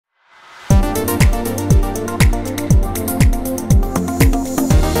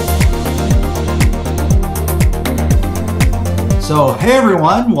So, hey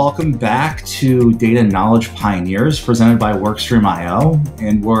everyone, welcome back to Data Knowledge Pioneers presented by Workstream.io.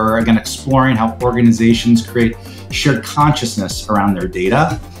 And we're again exploring how organizations create shared consciousness around their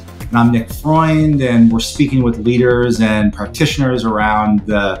data. And I'm Nick Freund, and we're speaking with leaders and practitioners around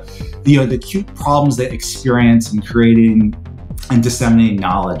the acute problems they experience in creating and disseminating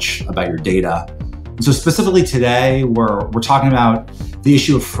knowledge about your data. And so specifically today, we're talking about the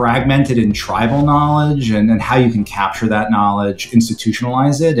issue of fragmented and tribal knowledge and how you can capture that knowledge,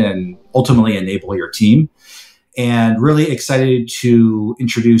 institutionalize it, and ultimately enable your team. And really excited to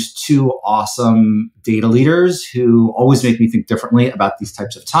introduce two awesome data leaders who always make me think differently about these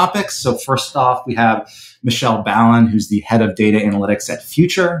types of topics. So first off, we have Michelle Ballen, who's the head of data analytics at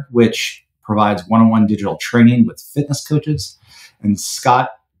Future, which provides one-on-one digital training with fitness coaches, and Scott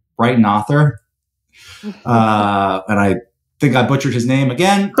Breitenother. And I think I butchered his name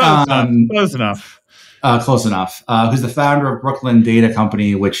again. Close enough. Who's the founder of Brooklyn Data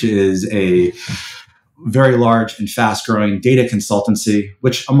Company, which is a very large and fast-growing data consultancy,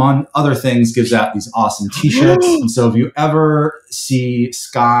 which, among other things, gives out these awesome T-shirts. And so if you ever see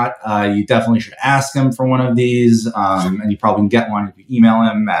Scott, you definitely should ask him for one of these. And you probably can get one if you email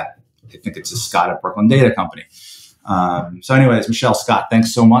him at, I think it's just Scott at Brooklyn Data Company. So anyways, Michelle, Scott,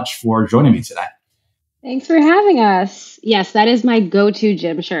 thanks so much for joining me today. Thanks for having us. Yes, that is my go-to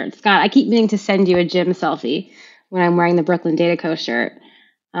gym shirt. Scott, I keep meaning to send you a gym selfie when I'm wearing the Brooklyn Data Co. shirt.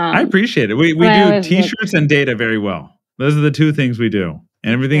 I appreciate it. We do T-shirts and data very well. Those are the two things we do.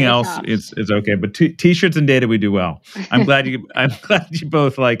 And everything else, it's okay. But T-shirts and data we do well. I'm glad you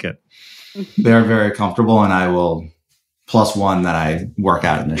both like it. They're very comfortable, and I will +1 that I work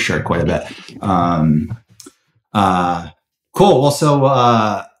out in this shirt quite a bit. Cool. Well,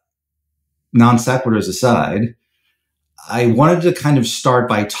 so non sequiturs aside, I wanted to kind of start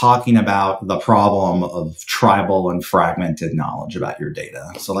by talking about the problem of tribal and fragmented knowledge about your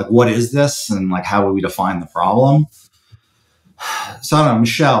data. So like, what is this, and like, how would we define the problem? So I don't know,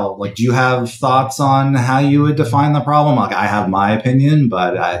 Michelle, like, do you have thoughts on how you would define the problem? Like, I have my opinion,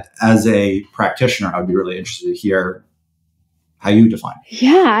 but as a practitioner, I'd be really interested to hear how you define it.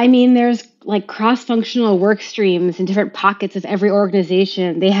 Yeah, I mean, there's like cross-functional work streams in different pockets of every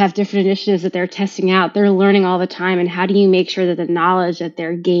organization. They have different initiatives that they're testing out. They're learning all the time. And how do you make sure that the knowledge that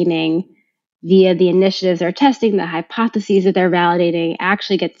they're gaining via the initiatives they're testing, the hypotheses that they're validating,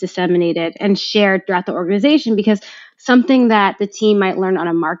 actually gets disseminated and shared throughout the organization? Because something that the team might learn on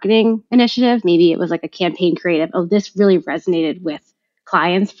a marketing initiative, maybe it was like a campaign creative, oh, this really resonated with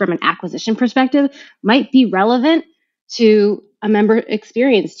clients from an acquisition perspective, might be relevant to a member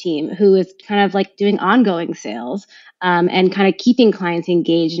experience team who is kind of like doing ongoing sales and kind of keeping clients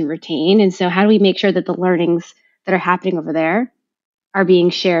engaged and retained. And so how do we make sure that the learnings that are happening over there are being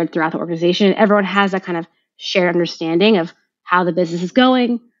shared throughout the organization? Everyone has that kind of shared understanding of how the business is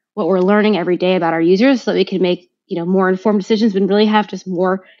going, what we're learning every day about our users, so that we can make more informed decisions and really have just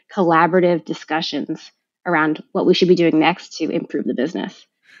more collaborative discussions around what we should be doing next to improve the business.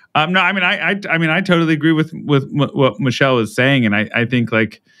 No, I mean, I totally agree with what Michelle is saying, and I think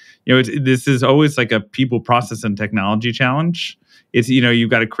like, this is always like a people, process, and technology challenge. It's you've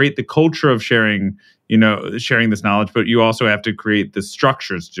got to create the culture of sharing this knowledge, but you also have to create the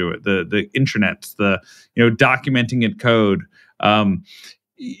structures to it, the intranets, the documenting it code.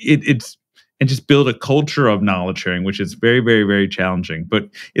 And just build a culture of knowledge sharing, which is very, very, very challenging. But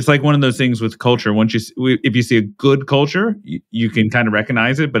it's like one of those things with culture. If you see a good culture, you can kind of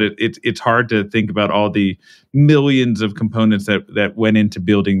recognize it. But it's hard to think about all the millions of components that went into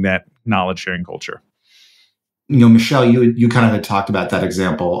building that knowledge sharing culture. Michelle, you kind of had talked about that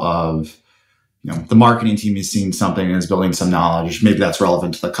example of the marketing team is seeing something and is building some knowledge. Maybe that's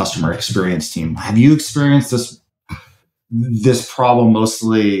relevant to the customer experience team. Have you experienced this problem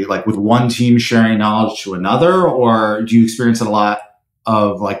mostly like with one team sharing knowledge to another, or do you experience it a lot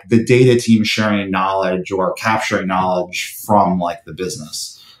of like the data team sharing knowledge or capturing knowledge from like the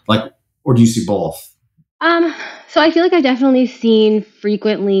business, or do you see both? So I feel like I've definitely seen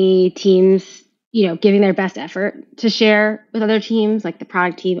frequently teams, giving their best effort to share with other teams, like the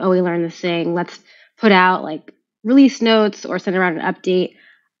product team. Oh, we learned this thing. Let's put out like release notes or send around an update.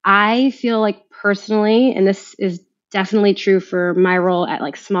 I feel like personally, and this is definitely true for my role at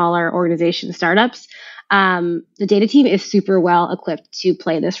like smaller organization startups, the data team is super well equipped to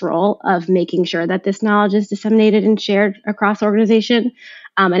play this role of making sure that this knowledge is disseminated and shared across the organization.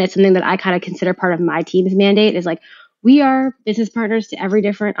 And it's something that I kind of consider part of my team's mandate is like, we are business partners to every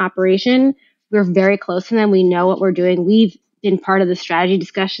different operation. We're very close to them. We know what we're doing. We've been part of the strategy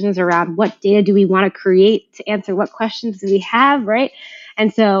discussions around what data do we want to create to answer what questions do we have, right?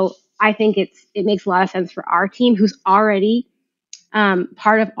 And so I think it makes a lot of sense for our team, who's already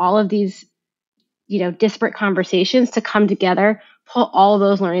part of all of these, disparate conversations to come together, pull all of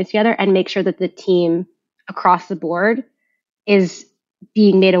those learnings together, and make sure that the team across the board is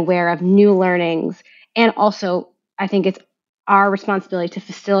being made aware of new learnings. And also, I think it's our responsibility to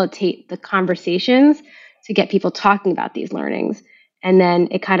facilitate the conversations to get people talking about these learnings. And then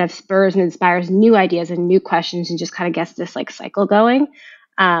it kind of spurs and inspires new ideas and new questions and just kind of gets this like cycle going.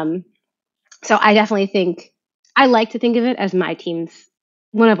 So I definitely think, I like to think of it as my team's,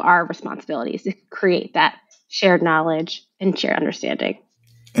 one of our responsibilities to create that shared knowledge and shared understanding.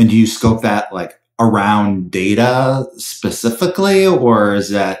 And do you scope that like around data specifically, or is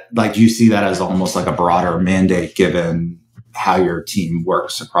that like, do you see that as almost like a broader mandate given how your team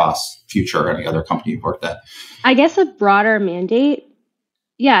works across Future or any other company you've worked at? I guess a broader mandate.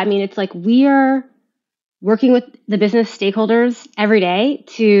 Yeah, I mean, it's like we are working with the business stakeholders every day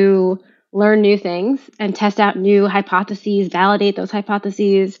to learn new things and test out new hypotheses, validate those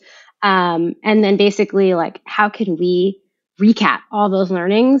hypotheses, and then basically like how can we recap all those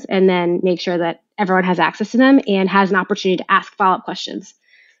learnings and then make sure that everyone has access to them and has an opportunity to ask follow-up questions,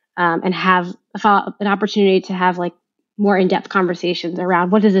 and have an opportunity to have like more in-depth conversations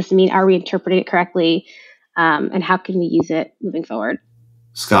around what does this mean? Are we interpreting it correctly? And how can we use it moving forward?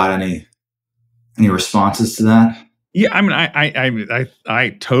 Scott, any responses to that? Yeah, I mean, I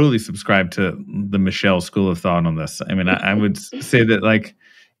totally subscribe to the Michelle school of thought on this. I mean, I would say that like,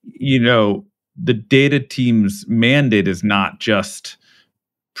 the data team's mandate is not just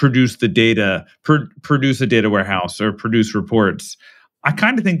produce the data, produce a data warehouse or produce reports. I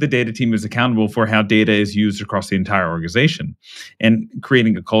kind of think the data team is accountable for how data is used across the entire organization and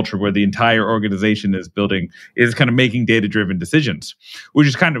creating a culture where the entire organization is kind of making data-driven decisions, which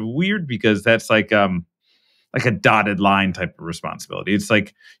is kind of weird because that's like a dotted line type of responsibility. It's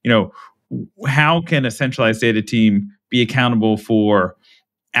like, how can a centralized data team be accountable for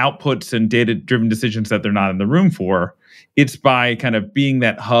outputs and data-driven decisions that they're not in the room for? It's by kind of being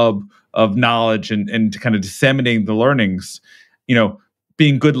that hub of knowledge and kind of disseminating the learnings,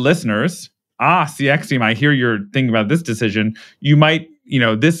 being good listeners. CX team, I hear your thing about this decision. You might,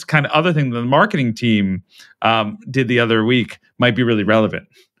 this kind of other thing that the marketing team did the other week might be really relevant.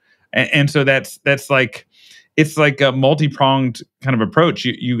 And so that's like, it's like a multi-pronged kind of approach.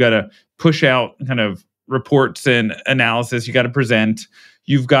 You got to push out kind of reports and analysis. You got to present.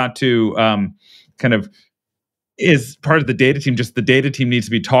 You've got to kind of, is part of the data team, just the data team needs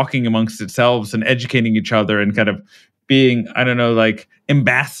to be talking amongst itself and educating each other and kind of being, I don't know, like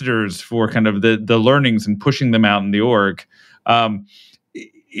ambassadors for kind of the learnings and pushing them out in the org.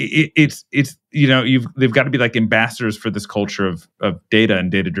 It's they've got to be like ambassadors for this culture of data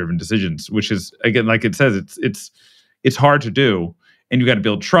and data-driven decisions, which is, again, like it says, it's hard to do, and you got to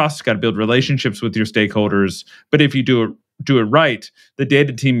build trust, got to build relationships with your stakeholders. But if you do it right, the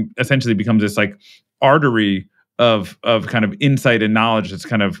data team essentially becomes this like artery of kind of insight and knowledge that's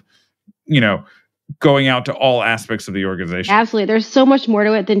kind of going out to all aspects of the organization. Absolutely. There's so much more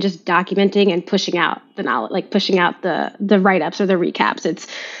to it than just documenting and pushing out the knowledge, like pushing out the write-ups or the recaps. It's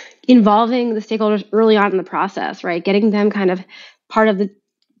involving the stakeholders early on in the process, right? Getting them kind of part of the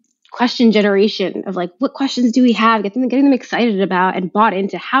question generation of like, what questions do we have? Getting them excited about and bought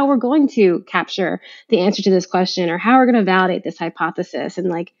into how we're going to capture the answer to this question or how we're going to validate this hypothesis, and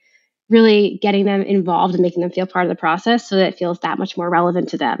like really getting them involved and making them feel part of the process so that it feels that much more relevant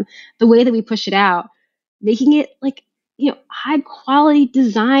to them. The way that we push it out, making it like, high quality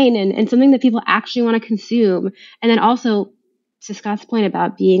design and something that people actually want to consume. And then also, to Scott's point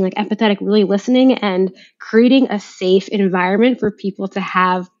about being like empathetic, really listening and creating a safe environment for people to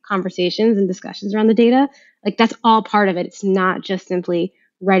have conversations and discussions around the data. Like that's all part of it. It's not just simply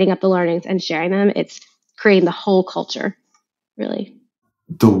writing up the learnings and sharing them. It's creating the whole culture, really.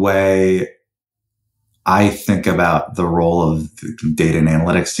 The way I think about the role of the data and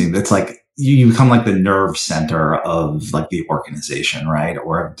analytics team, it's like you become like the nerve center of like the organization, right?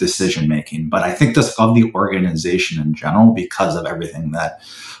 Or of decision making. But I think just of the organization in general, because of everything that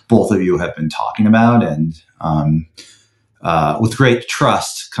both of you have been talking about. And with great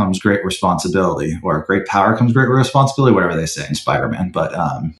trust comes great responsibility, or great power comes great responsibility, whatever they say in Spider-Man. But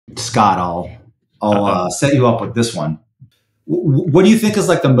Scott, I'll set you up with this one. What do you think is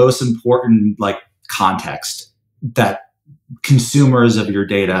like the most important like context that consumers of your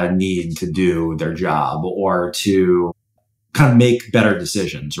data need to do their job or to kind of make better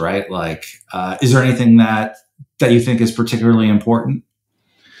decisions, right? Like, is there anything that you think is particularly important?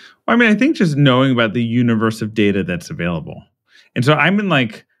 I mean, I think just knowing about the universe of data that's available. And so I've been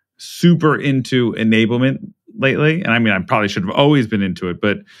like super into enablement lately. And I mean, I probably should have always been into it,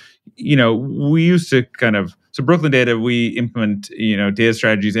 but we used to kind of so Brooklyn Data, we implement, data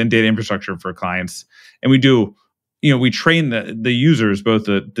strategies and data infrastructure for clients. And we do, we train the users, both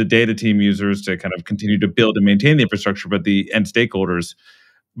the data team users to kind of continue to build and maintain the infrastructure, but the end stakeholders.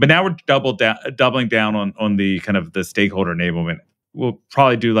 But now we're doubling down on the kind of the stakeholder enablement. We'll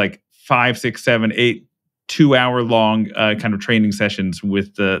probably do like 5, 6, 7, 8 2-hour long kind of training sessions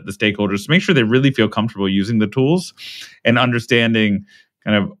with the stakeholders to make sure they really feel comfortable using the tools and understanding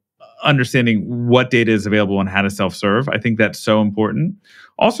what data is available and how to self-serve. I think that's so important.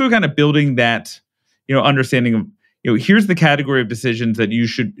 Also kind of building that, understanding of, here's the category of decisions that you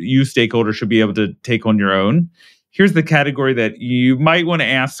stakeholders should be able to take on your own. Here's the category that you might want to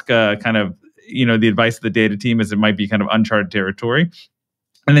ask the advice of the data team, as it might be kind of uncharted territory.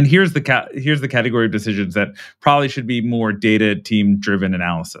 And then here's the category of decisions that probably should be more data team driven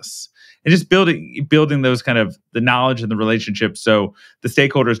analysis, and just building those kind of the knowledge and the relationships, so the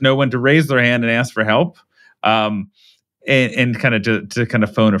stakeholders know when to raise their hand and ask for help, and kind of to kind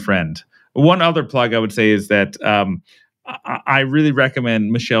of phone a friend. One other plug I would say is that I really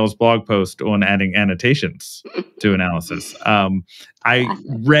recommend Michelle's blog post on adding annotations to analysis. I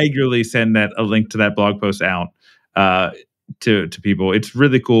regularly send a link to that blog post out to people. It's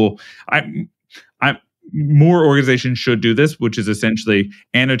really cool. More organizations should do this, which is essentially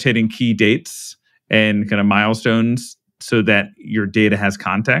annotating key dates and kind of milestones so that your data has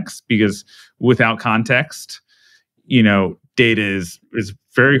context, because without context, data is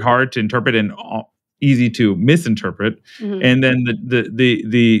very hard to interpret and easy to misinterpret. Mm-hmm. And then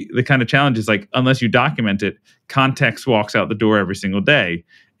the kind of challenge is, like, unless you document it, context walks out the door every single day.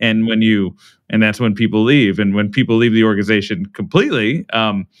 And that's when people leave. And when people leave the organization completely,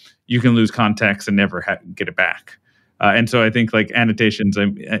 you can lose context and never get it back. And so I think, like, annotations,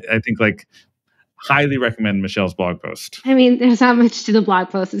 I think, like, highly recommend Michelle's blog post. I mean, there's not much to the blog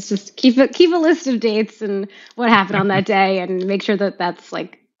post. It's just keep a list of dates and what happened on that day, and make sure that that's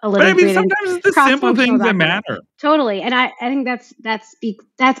like a little. But I mean, sometimes it's the simple things that matter. Totally, and I think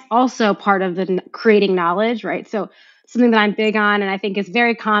that's also part of the creating knowledge, right? So something that I'm big on, and I think is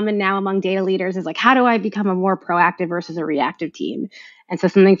very common now among data leaders, is like, how do I become a more proactive versus a reactive team? And so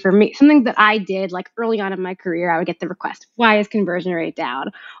something that I did, like, early on in my career, I would get the request, why is conversion rate down?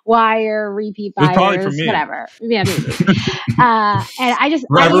 Why are repeat buyers, whatever? Yeah, maybe. And I just...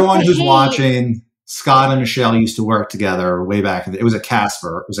 For everyone who's watching, Scott and Michelle used to work together way back. It was a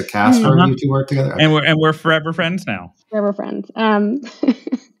Casper. Mm-hmm. You two worked together? Okay. And we're forever friends now. Forever friends.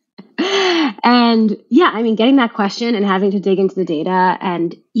 And yeah, I mean, getting that question and having to dig into the data,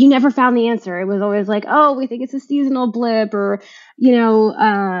 and you never found the answer. It was always like, oh, we think it's a seasonal blip, or,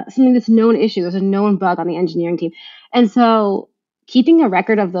 something that's a known issue. There's a known bug on the engineering team. And so keeping a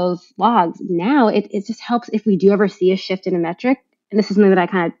record of those logs now, it just helps if we do ever see a shift in a metric. And this is something that I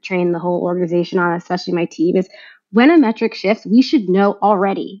kind of train the whole organization on, especially my team, is when a metric shifts, we should know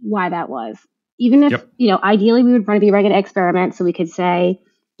already why that was. Even if, ideally we would want to be running an experiment, so we could say,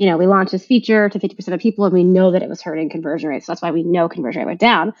 we launched this feature to 50% of people, and we know that it was hurting conversion rates. So that's why we know conversion rate went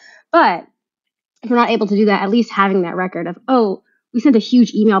down. But if we're not able to do that, at least having that record of, oh, we sent a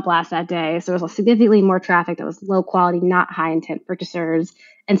huge email blast that day, so there was significantly more traffic that was low quality, not high intent purchasers.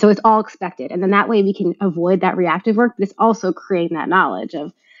 And so it's all expected. And then that way we can avoid that reactive work, but it's also creating that knowledge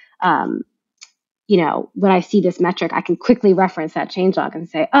of, when I see this metric, I can quickly reference that changelog and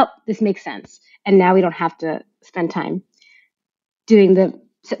say, oh, this makes sense. And now we don't have to spend time doing the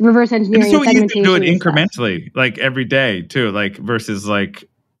reverse engineering. It's so easy to do it incrementally, like every day too, like versus like,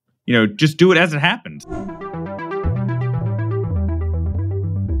 just do it as it happens.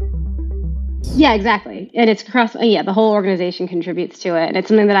 Yeah, exactly. And it's across, the whole organization contributes to it. And it's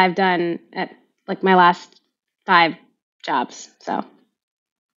something that I've done at like my last 5 jobs. So.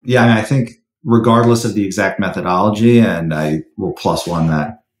 Yeah, and I think regardless of the exact methodology, and I will plus one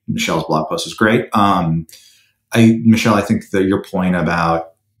that Michelle's blog post is great. Michelle, I think that your point about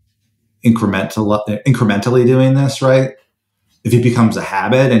incrementally doing this, right? If it becomes a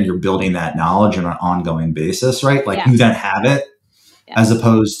habit and you're building that knowledge on an ongoing basis, right? Like you then have it, as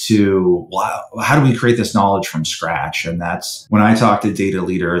opposed to, wow, how do we create this knowledge from scratch? And that's when I talk to data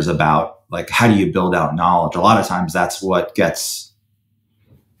leaders about, like, how do you build out knowledge? A lot of times that's what tricks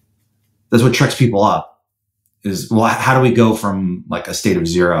people up is, well, how do we go from like a state of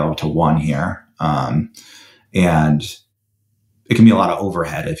 0 to 1 here? And it can be a lot of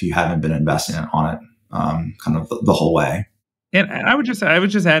overhead if you haven't been investing on it kind of the whole way. And I would just add,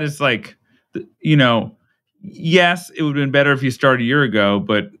 it's like, yes, it would have been better if you started a year ago,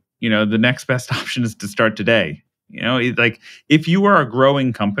 but the next best option is to start today. Like, if you are a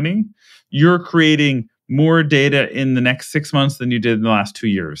growing company, you're creating more data in the next 6 months than you did in the last 2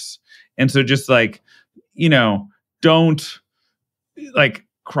 years. And so just like, don't like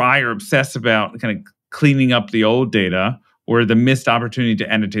cry or obsess about kind of cleaning up the old data or the missed opportunity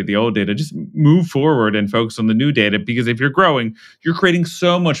to annotate the old data. Just move forward and focus on the new data, because if you're growing, you're creating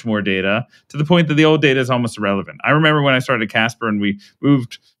so much more data to the point that the old data is almost irrelevant. I remember when I started Casper and we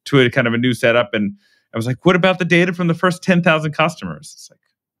moved to a kind of a new setup, and I was like, what about the data from the first 10,000 customers? It's like,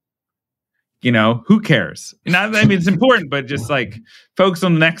 who cares? I mean, it's important, but just like focus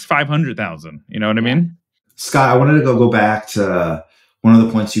on the next 500,000. You know what I mean? Scott, I wanted to go back to one of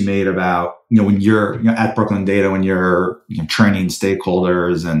the points you made about, when you're at Brooklyn Data, when you're training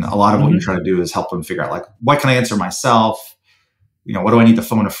stakeholders, and a lot of what you're trying to do is help them figure out, like, what can I answer myself? What do I need to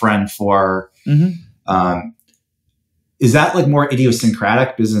phone a friend for? Is that like more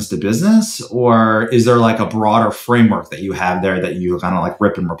idiosyncratic business to business, or is there like a broader framework that you have there that you kind of like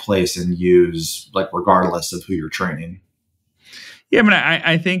rip and replace and use, like, regardless of who you're training? Yeah, I mean,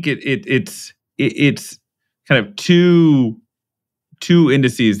 I think it's kind of two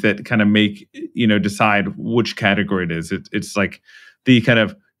indices that kind of make, decide which category it is. It's like the kind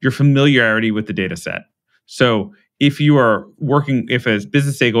of your familiarity with the data set. So if a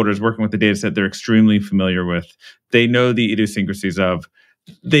business stakeholder is working with the data set they're extremely familiar with, they know the idiosyncrasies of,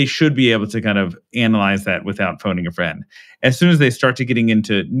 they should be able to kind of analyze that without phoning a friend. As soon as they start to getting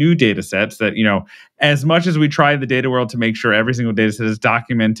into new data sets that, as much as we try the data world to make sure every single data set is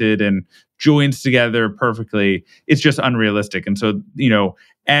documented and joins together perfectly, it's just unrealistic. And so,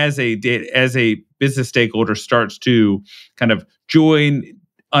 as a business stakeholder starts to kind of join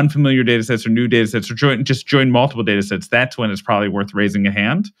unfamiliar data sets or new data sets, or join multiple data sets, that's when it's probably worth raising a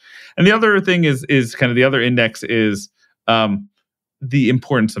hand. And the other thing is kind of the other index is the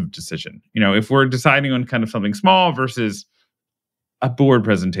importance of decision. If we're deciding on kind of something small versus a board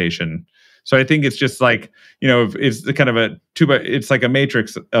presentation. So I think it's just like, it's the kind of it's like a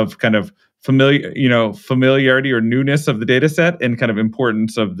matrix of kind of familiarity or newness of the data set and kind of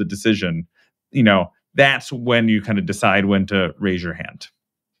importance of the decision. That's when you kind of decide when to raise your hand.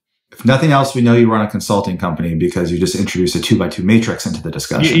 If nothing else, we know you run a consulting company because you just introduced a 2x2 matrix into the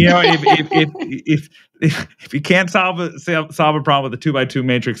discussion. If you can't solve a problem with a 2x2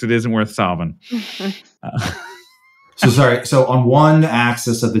 matrix, it isn't worth solving. So on one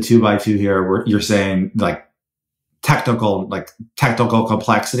axis of the 2x2 here, you're saying like technical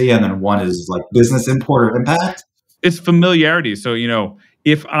complexity, and then one is like business import or impact. It's familiarity. So,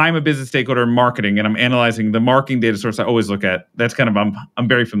 if I'm a business stakeholder in marketing and I'm analyzing the marketing data source I always look at, that's kind of, I'm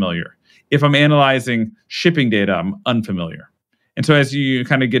very familiar. If I'm analyzing shipping data, I'm unfamiliar. And so as you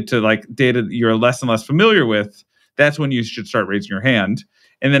kind of get to like data you're less and less familiar with, that's when you should start raising your hand.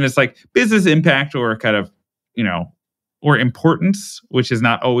 And then it's like business impact or kind of, or importance, which is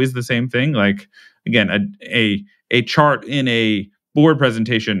not always the same thing. Like, again, a chart in a board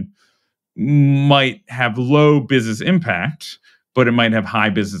presentation might have low business impact, but it might have high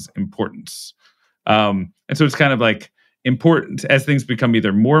business importance. And so it's kind of like important as things become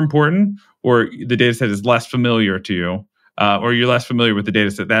either more important or the data set is less familiar to you, or you're less familiar with the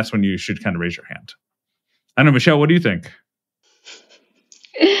data set. That's when you should kind of raise your hand. I don't know, Michelle, what do you think?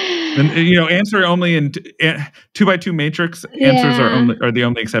 And, answer only in 2x2 matrix. Answers are the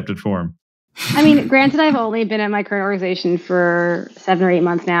only accepted form. I mean, granted, I've only been at my current organization for 7 or 8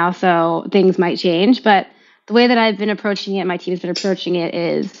 months now, so things might change. But the way that I've been approaching it, my team's been approaching it,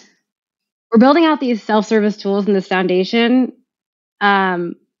 is we're building out these self-service tools in this foundation,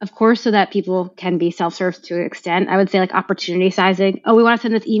 of course, so that people can be self-served to an extent. I would say like opportunity sizing. Oh, we want to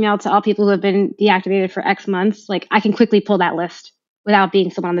send this email to all people who have been deactivated for X months. Like, I can quickly pull that list without being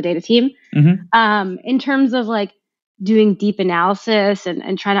someone on the data team. In terms of like doing deep analysis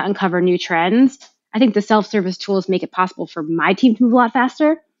and trying to uncover new trends, I think the self-service tools make it possible for my team to move a lot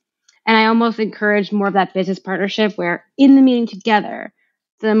faster. And I almost encourage more of that business partnership where in the meeting together,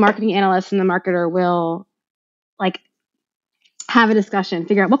 the marketing analyst and the marketer will like have a discussion,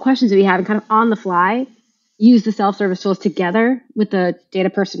 figure out what questions do we have, and kind of on the fly, use the self-service tools together with the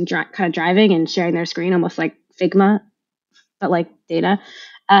data person kind of driving and sharing their screen, almost like Figma, but like data.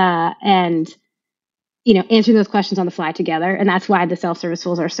 And answering those questions on the fly together. And that's why the self-service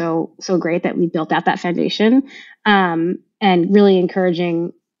tools are so great, that we built out that foundation, and really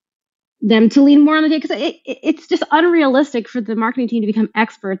encouraging them to lean more on the data, because it's just unrealistic for the marketing team to become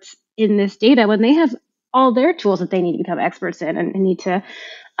experts in this data when they have all their tools that they need to become experts in and need to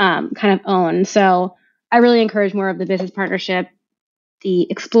kind of own. So I really encourage more of the business partnership,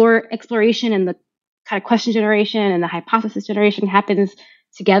 the exploration and the kind of question generation and the hypothesis generation happens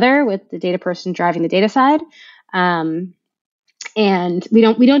together with the data person driving the data side. And we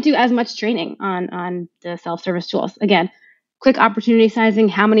don't do as much training on the self-service tools. Again, quick opportunity sizing,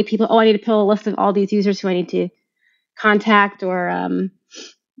 how many people, I need to pull a list of all these users who I need to contact, or,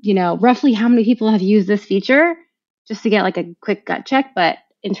 roughly how many people have used this feature, just to get like a quick gut check. But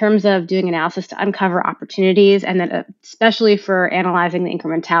in terms of doing analysis to uncover opportunities, and then especially for analyzing the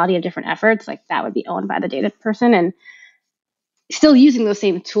incrementality of different efforts, like that would be owned by the data person, and still using those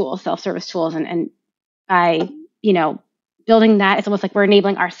same tools, self-service tools. And by, building that, it's almost like we're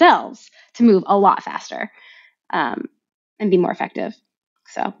enabling ourselves to move a lot faster, and be more effective.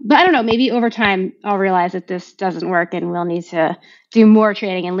 So, but I don't know, maybe over time I'll realize that this doesn't work and we'll need to do more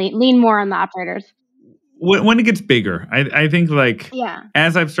training and lean more on the operators. When it gets bigger, I think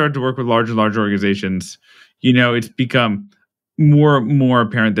as I've started to work with larger organizations, it's become more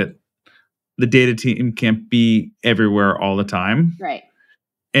apparent that the data team can't be everywhere all the time. Right.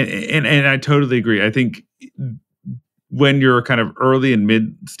 And I totally agree. I think when you're kind of early and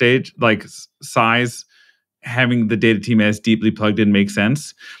mid stage, like size, having the data team as deeply plugged in makes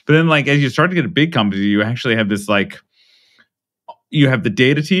sense. But then as you start to get a big company, you actually have this you have the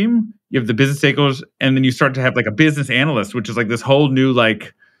data team, you have the business stakeholders, and then you start to have a business analyst, which is this whole new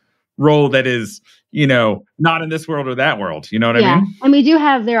role that is, not in this world or that world. You know what I mean? And we do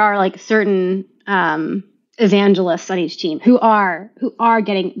have, there are certain evangelists on each team who are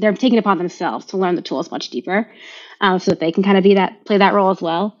they're taking it upon themselves to learn the tools much deeper, so that they can kind of play that role as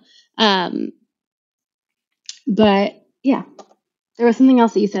well. But yeah, there was something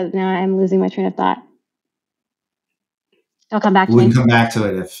else that you said. Now I'm losing my train of thought. I'll come back to it. We can come back to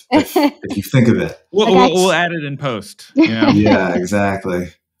it if you think of it. We'll add it in post. Yeah, exactly.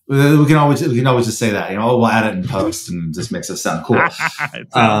 We can always just say that. We'll add it in post, and it just makes us sound cool.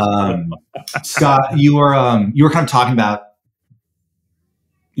 Scott, you were kind of talking about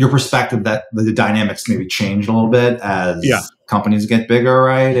your perspective that the dynamics maybe change a little bit as companies get bigger,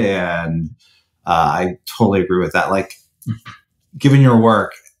 right? And I totally agree with that. Given your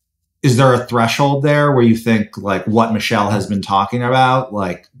work, is there a threshold there where you think what Michelle has been talking about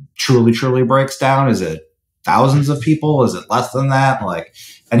truly breaks down? Is it thousands of people? Is it less than that?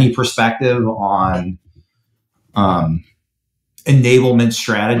 Any perspective on enablement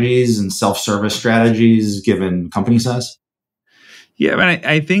strategies and self-service strategies given company size? Yeah,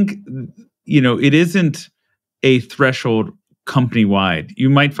 I think it isn't a threshold company-wide.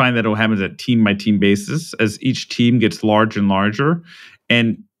 You might find that it'll happen at team-by-team basis as each team gets larger and larger,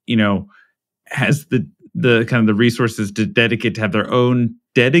 and has the kind of the resources to dedicate to have their own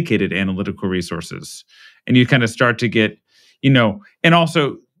dedicated analytical resources, and you kind of start to get and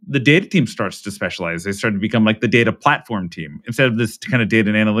also the data team starts to specialize. They start to become the data platform team. Instead of this kind of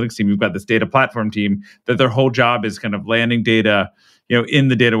data and analytics team, you've got this data platform team that their whole job is kind of landing data, in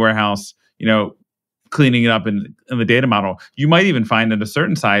the data warehouse, cleaning it up in the data model. You might even find at a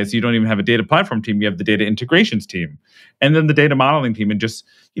certain size, you don't even have a data platform team. You have the data integrations team, and then the data modeling team. And just,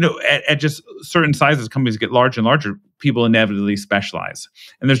 at just certain sizes, companies get larger and larger, people inevitably specialize.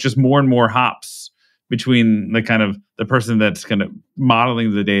 And there's just more and more hops between the person that's kind of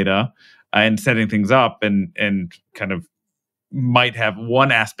modeling the data and setting things up and kind of might have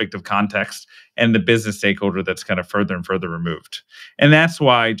one aspect of context, and the business stakeholder that's kind of further and further removed. And that's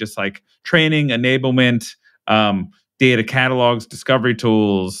why just training, enablement, data catalogs, discovery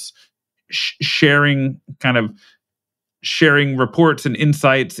tools, sharing reports and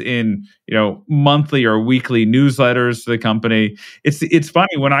insights in monthly or weekly newsletters to the company. It's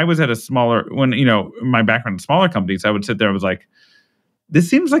funny, when I was at my background in smaller companies, I would sit there and was this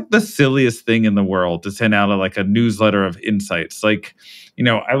seems like the silliest thing in the world to send out a newsletter of insights. I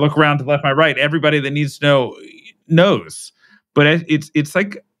look around to left, my right, everybody that needs to know knows. But it's it's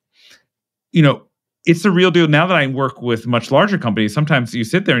the real deal. Now that I work with much larger companies, sometimes you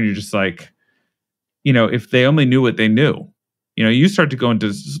sit there and you're just if they only knew what they knew. You start to go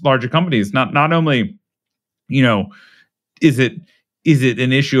into larger companies, not only, is it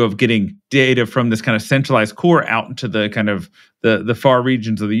an issue of getting data from this kind of centralized core out into the kind of the far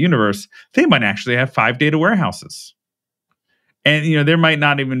regions of the universe. They might actually have 5 data warehouses. And, there might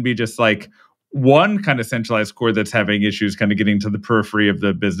not even be just one kind of centralized core that's having issues kind of getting to the periphery of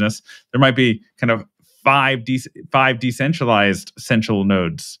the business. There might be kind of 5 decentralized central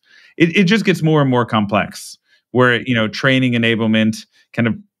nodes. It just gets more and more complex, where, training, enablement, kind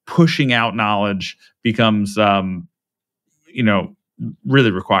of pushing out knowledge becomes,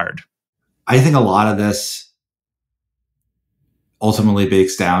 really required. I think a lot of this ultimately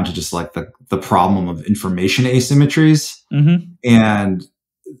bakes down to just the problem of information asymmetries. Mm-hmm. And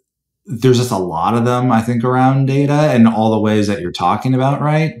there's just a lot of them, I think, around data and all the ways that you're talking about,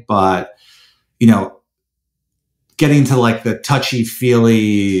 right? But, getting to like the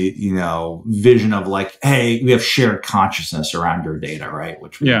touchy-feely, vision of like, hey, we have shared consciousness around your data, right?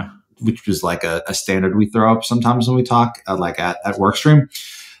 Which was like a standard we throw up sometimes when we talk like at Workstream.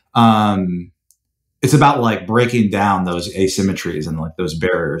 It's about like breaking down those asymmetries and like those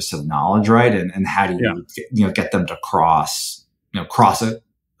barriers to knowledge, right? And how do you get them to cross it,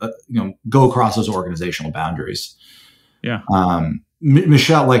 go across those organizational boundaries. Yeah.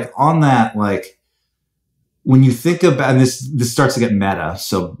 Michelle, like on that, like when you think about, and this starts to get meta,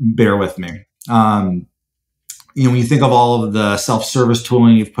 so bear with me. When you think of all of the self-service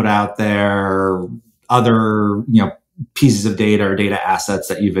tooling you've put out there, other, pieces of data or data assets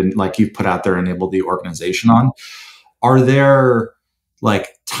that you've put out there and enabled the organization on, are there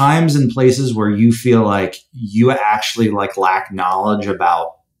like times and places where you feel like you actually like lack knowledge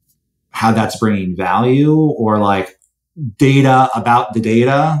about how that's bringing value, or like data about the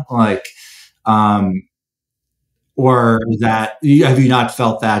data, like, or is that, have you not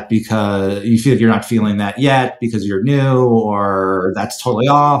felt that because you feel like you're not feeling that yet because you're new, or that's totally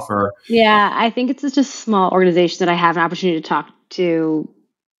off? Or yeah, I think it's just a small organization that I have an opportunity to talk to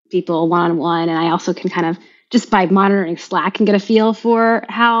people one-on-one, and I also can kind of, just by monitoring Slack, can get a feel for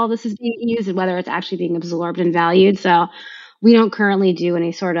how this is being used and whether it's actually being absorbed and valued. So we don't currently do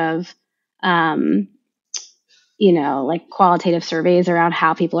any sort of like qualitative surveys around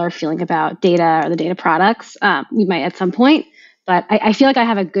how people are feeling about data or the data products. We might at some point, but I feel like I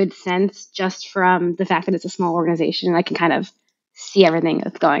have a good sense just from the fact that it's a small organization and I can kind of see everything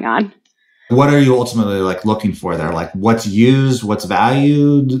that's going on. What are you ultimately like looking for there? Like what's used, what's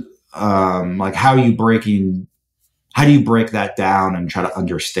valued? Like how do you break that down and try to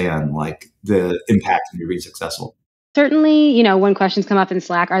understand like the impact of you being successful? Certainly, when questions come up in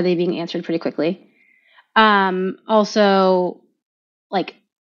Slack, are they being answered pretty quickly? Also, like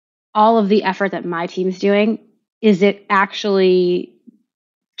all of the effort that my team is doing, is it actually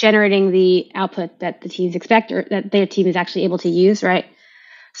generating the output that the teams expect or that their team is actually able to use, right?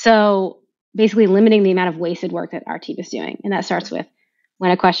 So basically limiting the amount of wasted work that our team is doing. And that starts with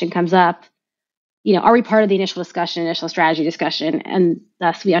when a question comes up, are we part of the initial strategy discussion? And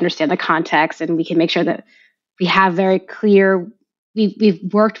thus we understand the context and we can make sure that we have very clear, we've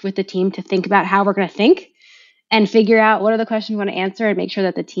worked with the team to think about how we're going to think and figure out what are the questions we want to answer and make sure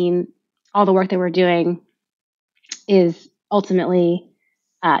that the team, all the work that we're doing is ultimately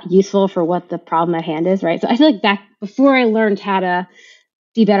useful for what the problem at hand is, right? So I feel like back before I learned how to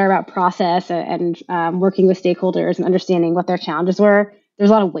be better about process and working with stakeholders and understanding what their challenges were, there's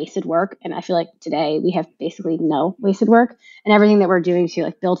a lot of wasted work. And I feel like today we have basically no wasted work, and everything that we're doing to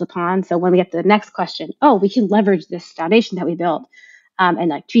like builds upon. So when we get to the next question, we can leverage this foundation that we built and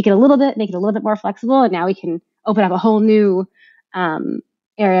like tweak it a little bit, make it a little bit more flexible. And now we can open up a whole new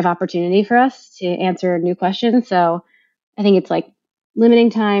area of opportunity for us to answer new questions. So I think it's like limiting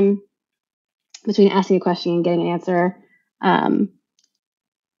time between asking a question and getting an answer.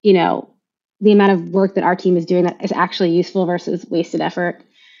 The amount of work that our team is doing that is actually useful versus wasted effort.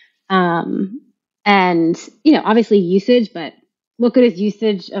 And, obviously usage, but what good is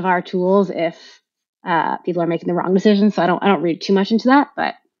usage of our tools if people are making the wrong decisions? So I don't read too much into that,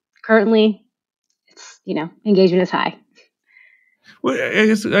 but currently it's, engagement is high. Well, I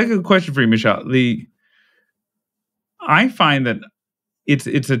guess I have a question for you, Michelle. I find that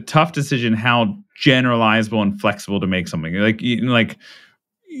it's a tough decision how generalizable and flexible to make something.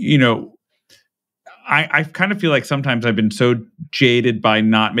 I kind of feel like sometimes I've been so jaded by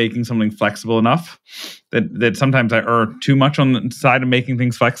not making something flexible enough that sometimes I err too much on the side of making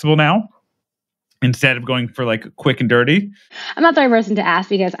things flexible now instead of going for like quick and dirty. I'm not the right person to ask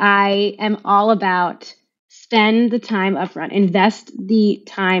because I am all about spend the time upfront, invest the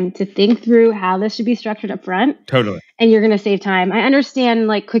time to think through how this should be structured upfront. Totally. And you're going to save time. I understand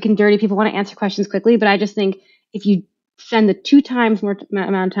like quick and dirty, people want to answer questions quickly, but I just think if you spend the 2 times more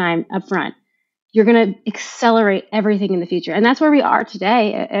amount of time upfront, you're going to accelerate everything in the future. And that's where we are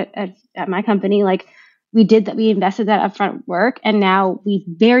today at my company. Like we invested that upfront work, and now we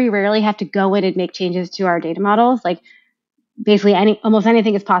very rarely have to go in and make changes to our data models. Like basically almost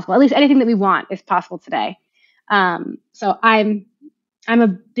anything is possible. At least anything that we want is possible today. So I'm a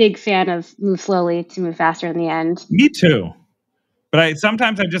big fan of move slowly to move faster in the end. Me too. But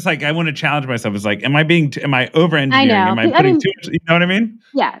sometimes I'm just like, I want to challenge myself. It's like, am I over-engineering? Am I putting too much, you know what I mean?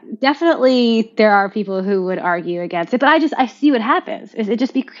 Yeah, definitely there are people who would argue against it, but I see what happens. It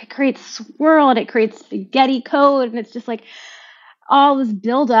just creates swirl and it creates spaghetti code, and it's just like all this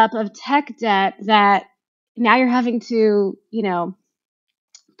buildup of tech debt that now you're having to,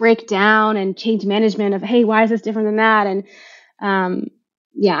 break down and change management of, hey, why is this different than that? And I'm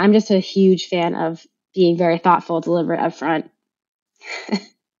just a huge fan of being very thoughtful, deliberate upfront,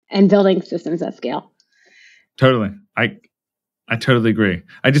 and building systems at scale. Totally. I totally agree.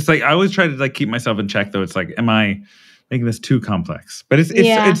 I always try to keep myself in check though. It's like, am I making this too complex? But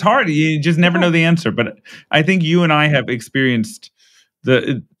it's hard. You just never know the answer. But I think you and I have experienced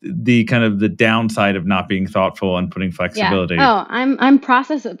the kind of the downside of not being thoughtful and putting flexibility. Yeah. Oh, I'm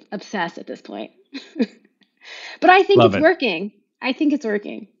process obsessed at this point. But I think it's working. I think it's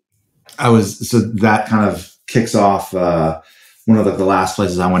working. So that kind of kicks off one of the last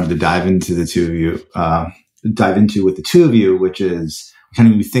places I wanted to dive into with the two of you, which is kind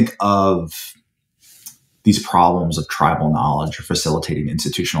of, you think of these problems of tribal knowledge or facilitating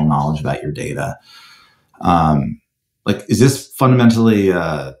institutional knowledge about your data. Is this fundamentally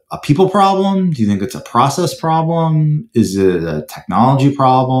a people problem? Do you think it's a process problem? Is it a technology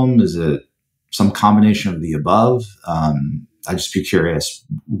problem? Is it some combination of the above? I'd just be curious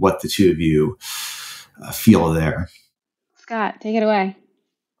what the two of you feel there. Scott, take it away.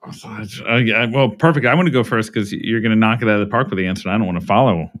 Well, perfect. I want to go first because you're going to knock it out of the park with the answer. I don't want to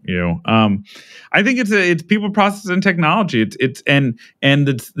follow you. I think it's people, process, and technology. It's the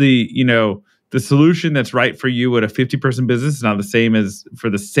solution that's right for you at a 50-person business is not the same as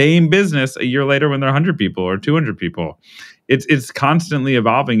for the same business a year later when they're 100 people or 200 people. It's constantly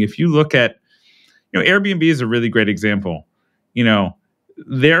evolving. If you look at, Airbnb is a really great example.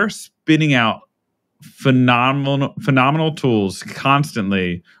 They're spinning out phenomenal tools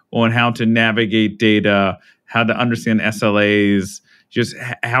constantly on how to navigate data, how to understand SLAs, just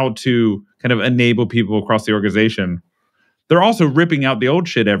how to kind of enable people across the organization. They're also ripping out the old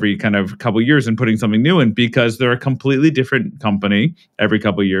shit every kind of couple of years and putting something new in because they're a completely different company every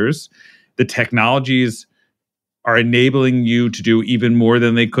couple of years. The technologies are enabling you to do even more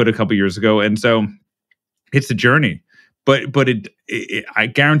than they could a couple of years ago. And so it's a journey. But I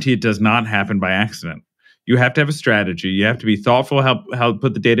guarantee it does not happen by accident. You have to have a strategy. You have to be thoughtful how to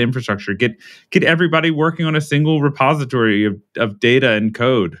put the data infrastructure. Get everybody working on a single repository of data and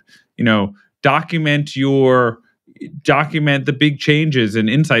code. Document the big changes and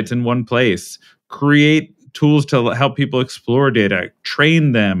insights in one place. Create tools to help people explore data.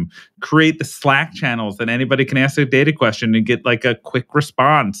 Train them. Create the Slack channels that anybody can ask a data question and get a quick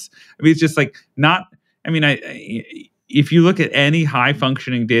response. It's just if you look at any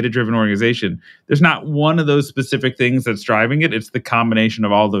high-functioning data-driven organization, there's not one of those specific things that's driving it. It's the combination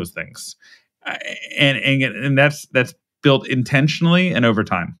of all those things, and that's built intentionally and over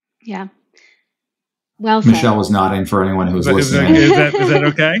time. Yeah. Well said. Michelle was nodding for anyone who's listening. Is that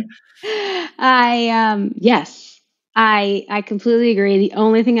okay? Yes, I completely agree. The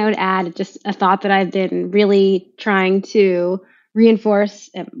only thing I would add, just a thought that I've been really trying to reinforce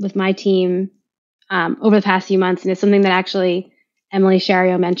with my team over the past few months, and it's something that actually Emily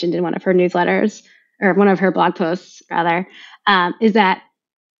Shario mentioned in one of her newsletters, or one of her blog posts, rather, is that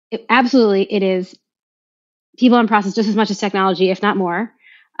it is people and process just as much as technology, if not more.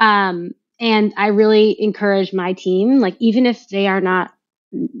 And I really encourage my team, even if they are not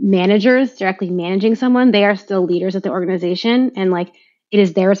managers directly managing someone, they are still leaders of the organization. And it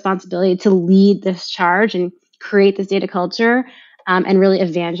is their responsibility to lead this charge and create this data culture. And really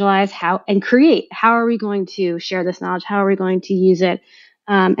evangelize how are we going to share this knowledge? How are we going to use it?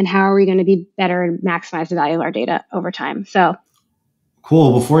 And how are we going to be better and maximize the value of our data over time? So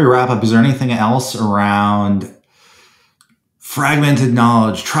cool. Before we wrap up, is there anything else around fragmented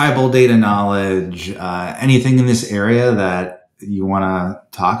knowledge, tribal data knowledge, anything in this area that you want to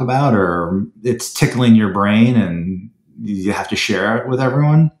talk about, or it's tickling your brain and you have to share it with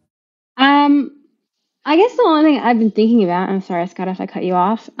everyone? I guess the only thing I've been thinking about, I'm sorry, Scott, if I cut you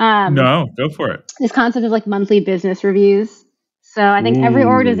off. No, go for it. This concept of monthly business reviews. So I think every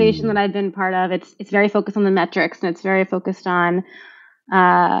organization that I've been part of, it's very focused on the metrics, and it's very focused on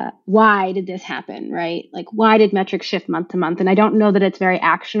why did this happen, right? Why did metrics shift month to month? And I don't know that it's very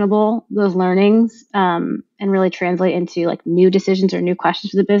actionable, those learnings, and really translate into new decisions or new questions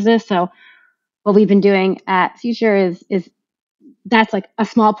for the business. So what we've been doing at Future is that's a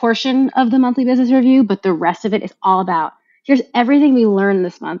small portion of the monthly business review, but the rest of it is all about, here's everything we learned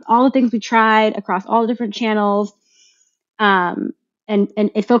this month, all the things we tried across all the different channels. And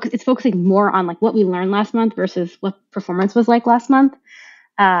it's focusing more on what we learned last month versus what performance was like last month.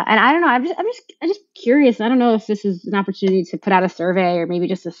 And I don't know, I'm just curious. I don't know if this is an opportunity to put out a survey or maybe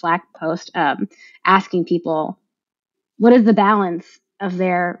just a Slack post, asking people, what is the balance of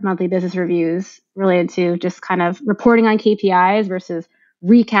their monthly business reviews related to just kind of reporting on KPIs versus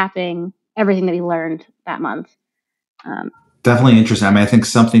recapping everything that we learned that month. Definitely interesting. I think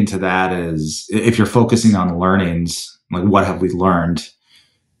something to that is, if you're focusing on learnings, what have we learned?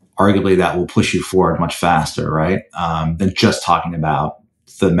 arguably that will push you forward much faster, right? Than just talking about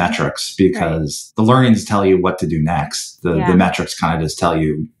the metrics, because the learnings tell you what to do next. The metrics kind of just tell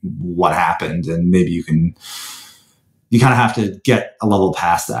you what happened, and maybe you kind of have to get a level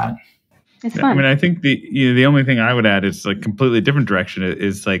past that. It's fun. I mean, I think the only thing I would add is like completely different direction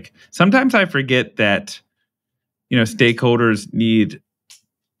is like sometimes I forget that, stakeholders need,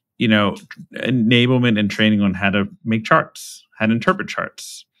 enablement and training on how to make charts, how to interpret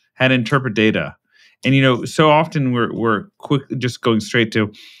charts, how to interpret data. And, so often we're quick just going straight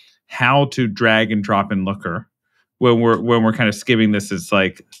to how to drag and drop in Looker when we're kind of skimming this. Is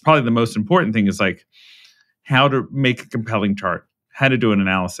like probably the most important thing is like how to make a compelling chart, how to do an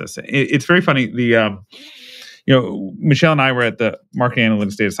analysis. It's very funny. Michelle and I were at the Marketing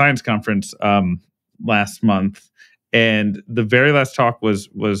Analytics Data Science Conference last month, and the very last talk was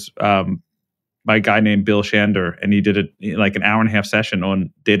by a guy named Bill Shander, and he did like an hour and a half session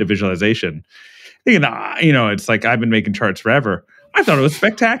on data visualization. It's like I've been making charts forever. I thought it was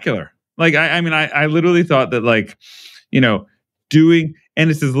spectacular. Like I literally thought that doing,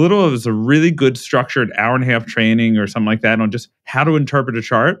 and it's as little as a really good structured hour and a half training or something like that on just how to interpret a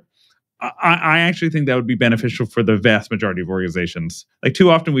chart. I actually think that would be beneficial for the vast majority of organizations. Like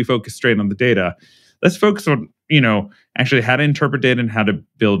too often we focus straight on the data. Let's focus on, actually how to interpret data and how to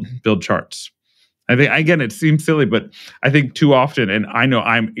build charts. I think, again, it seems silly, but I think too often, and I know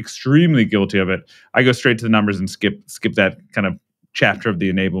I'm extremely guilty of it, I go straight to the numbers and skip that kind of chapter of the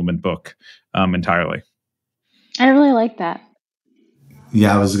enablement book entirely. I really like that.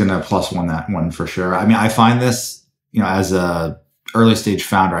 Yeah, I was going to plus one that one for sure. I mean, I find this, as a early stage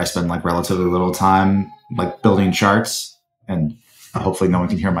founder, I spend like relatively little time like building charts, and hopefully no one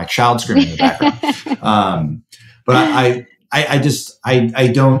can hear my child screaming in the background. But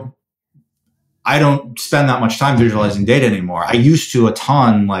I don't spend that much time visualizing data anymore. I used to a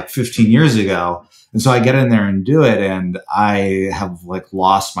ton like 15 years ago. And so I get in there and do it, and I have like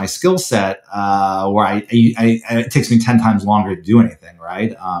lost my skill set where it takes me 10 times longer to do anything,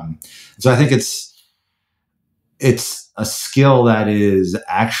 right? So I think it's a skill that is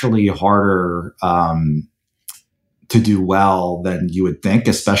actually harder to do well than you would think,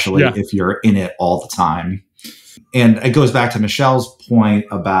 especially if you're in it all the time. And it goes back to Michelle's point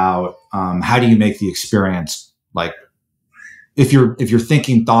about how do you make the experience, like if you're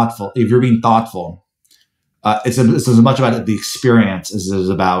thinking thoughtful, if you're being thoughtful, it's as much about the experience as it is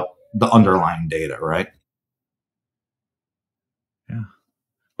about the underlying data, right? Yeah.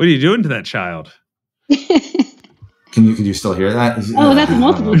 What are you doing to that child? Can you still hear that? Oh, that's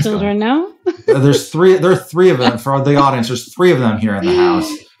multiple children, no? There are three of them. For the audience, there's three of them here in the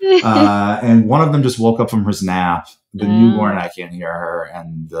house. And one of them just woke up from his nap. The newborn, I can't hear her.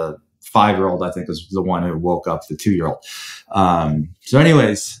 And the 5-year-old, I think, is the one who woke up the 2-year-old. So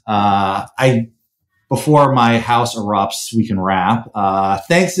anyways, before my house erupts, we can wrap.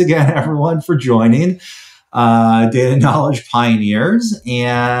 Thanks again, everyone, for joining Data Knowledge Pioneers.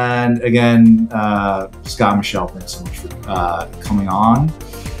 And again, Scott and Michelle, thanks so much for coming on.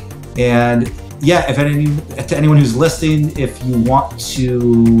 And yeah, to anyone who's listening, if you want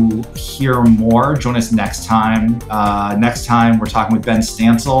to hear more, join us next time. Next time, we're talking with Ben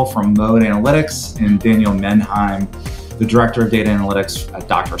Stansel from Mode Analytics and Daniel Menheim, the Director of Data Analytics at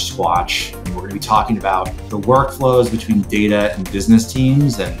Dr. Squatch. And we're going to be talking about the workflows between data and business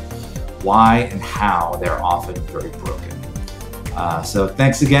teams and why and how they're often very broken. So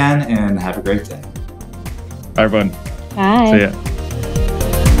thanks again, and have a great day. Bye, everyone. Bye. See ya.